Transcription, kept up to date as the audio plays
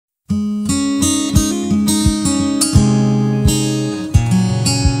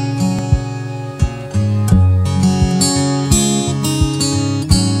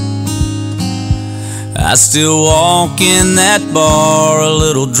I still walk in that bar a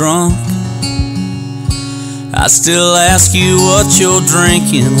little drunk. I still ask you what you're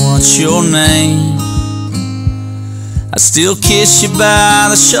drinking, what's your name. I still kiss you by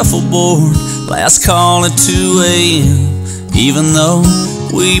the shuffleboard, last call at 2 a.m. Even though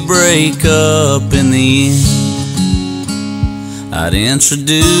we break up in the end. I'd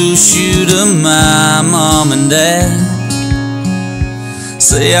introduce you to my mom and dad,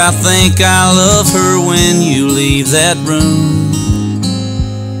 say I think I love her when you leave that room.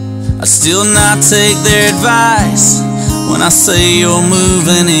 I still not take their advice when I say you're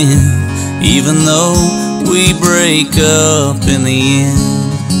moving in, even though we break up in the end.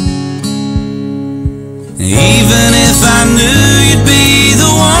 Even if I knew you'd be the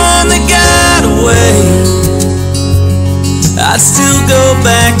one that got away, I'd still go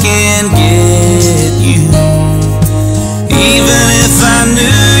back and get you. Even if I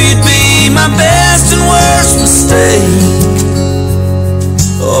knew you'd be my best and worst mistake,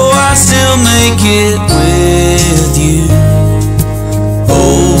 oh, I'd still make it with you.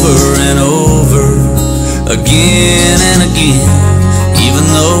 Over and over, again and again, even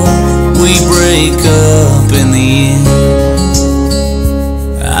though we break up in the end.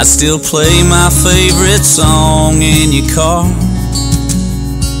 I still play my favorite song in your car,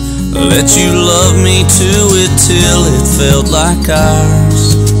 let you love me to it till it felt like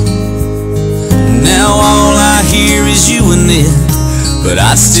ours. Now all I hear is you and it, but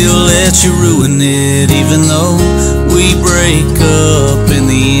I'd still let you ruin it, even though we break up in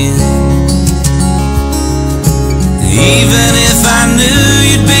the end. Even if I knew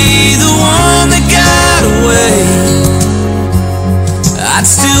you'd be the one that got away, I'd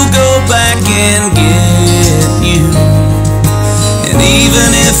still go back and get you. And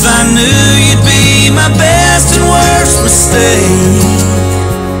even if I knew you'd be my best and worst mistake,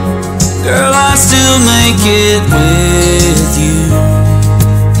 girl, I'd still make it with you.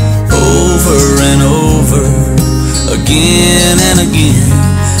 Over and over, again and again,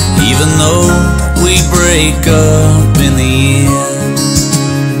 even though we break up in the end.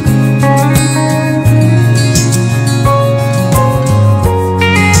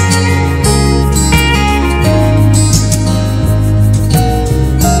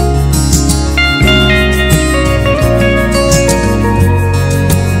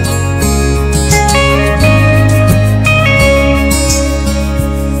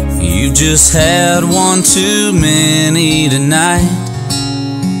 You just had one too many tonight.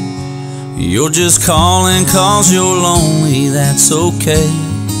 You're just calling 'cause you're lonely, that's okay.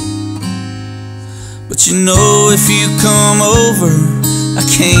 But you know if you come over, I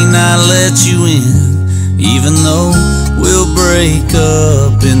can't not let you in, even though we'll break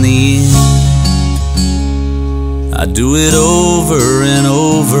up in the end. I do it over and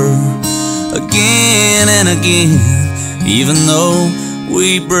over, again and again, even though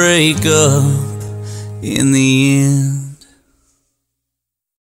we break up in the end.